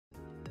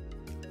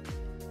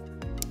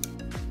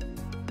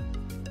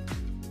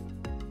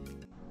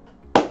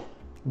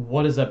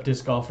What is up,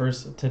 disc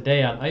golfers?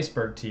 Today on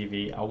Iceberg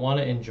TV, I want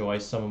to enjoy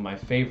some of my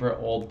favorite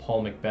old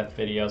Paul McBeth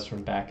videos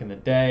from back in the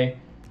day.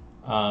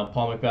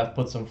 Paul McBeth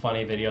put some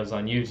funny videos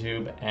on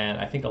YouTube, and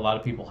I think a lot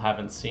of people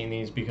haven't seen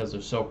these because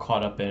they're so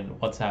caught up in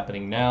what's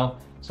happening now.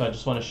 So I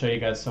just want to show you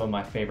guys some of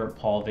my favorite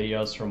Paul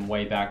videos from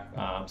way back,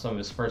 some of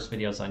his first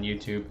videos on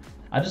YouTube.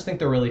 I just think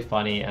they're really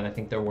funny, and I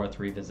think they're worth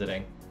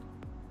revisiting.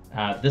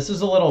 This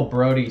is a little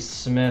Brodie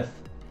Smith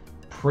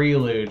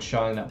prelude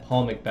showing that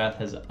Paul McBeth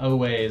has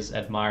always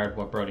admired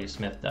what Brodie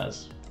Smith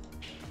does.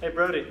 Hey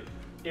Brodie,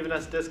 even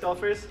us disc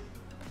golfers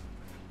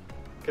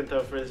can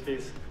throw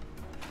frisbees.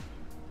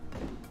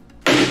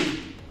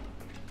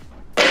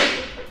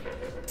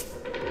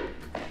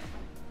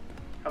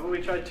 How about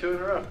we try 2 in a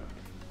row?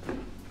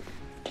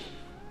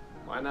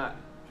 Why not?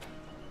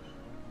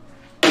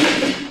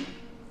 Can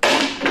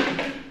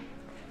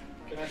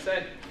I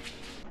say?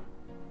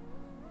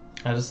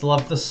 I just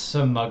love the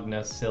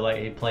smugness.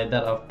 He played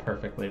that off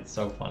perfectly. It's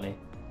so funny.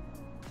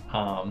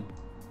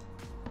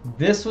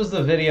 This was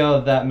the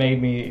video that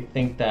made me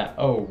think that,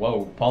 oh,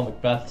 whoa, Paul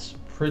McBeth's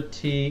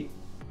pretty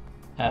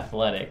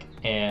athletic.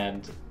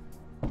 And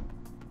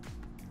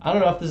I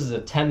don't know if this is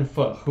a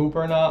 10-foot hoop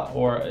or not,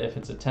 or if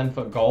it's a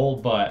 10-foot goal,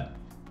 but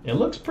it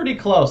looks pretty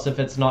close if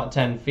it's not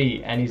 10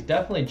 feet. And he's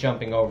definitely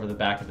jumping over the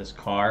back of this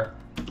car.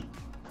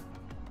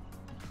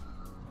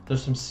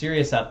 There's some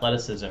serious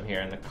athleticism here,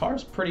 and the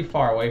car's pretty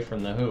far away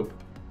from the hoop.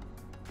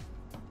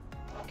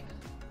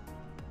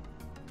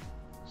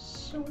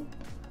 So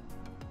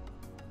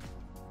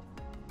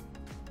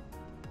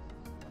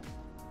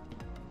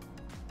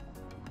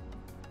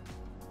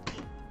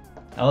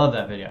I love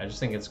that video. I just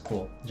think it's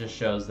cool. It just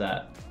shows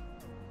that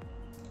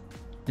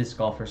disc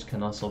golfers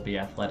can also be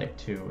athletic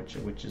too,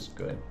 which is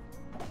good.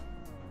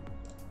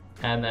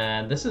 And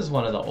then this is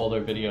one of the older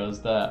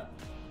videos that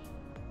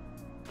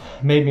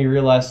made me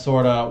realize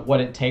sort of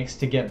what it takes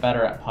to get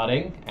better at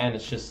putting, and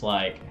it's just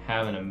like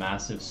having a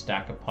massive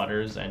stack of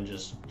putters and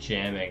just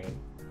jamming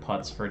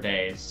putts for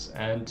days.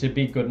 And to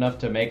be good enough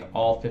to make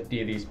all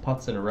 50 of these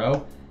putts in a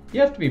row, you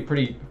have to be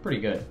pretty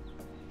good.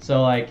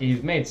 So like,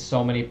 he's made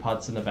so many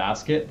putts in the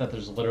basket that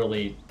there's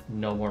literally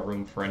no more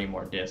room for any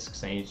more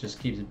discs, and he just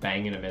keeps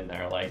banging them in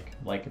there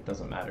like it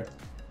doesn't matter.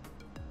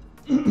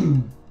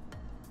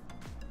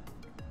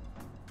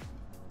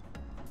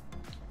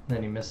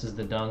 Then he misses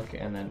the dunk,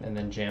 and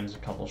then jams a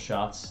couple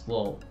shots.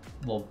 Little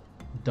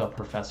the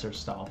professor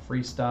style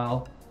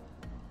freestyle.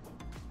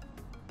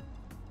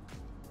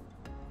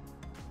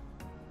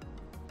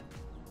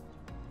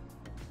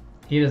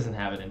 He doesn't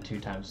have it in 2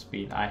 times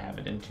speed. I have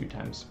it in 2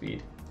 times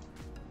speed.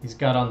 He's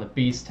got on the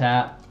beast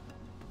hat.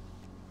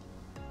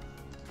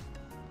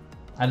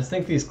 I just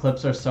think these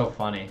clips are so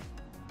funny.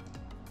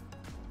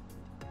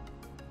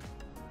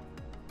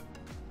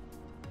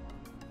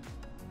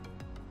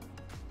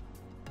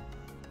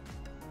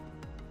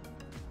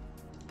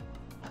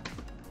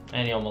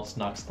 And he almost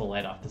knocks the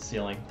light off the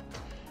ceiling.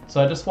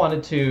 So I just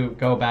wanted to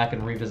go back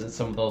and revisit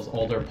some of those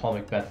older Paul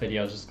McBeth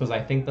videos just because I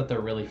think that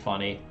they're really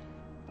funny.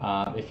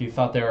 If you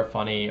thought they were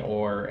funny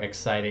or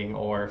exciting,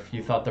 or if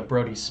you thought the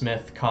Brodie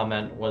Smith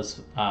comment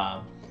was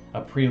a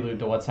prelude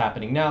to what's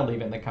happening now, leave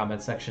it in the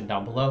comment section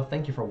down below.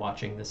 Thank you for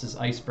watching. This is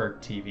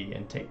Iceberg TV,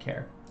 and take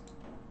care.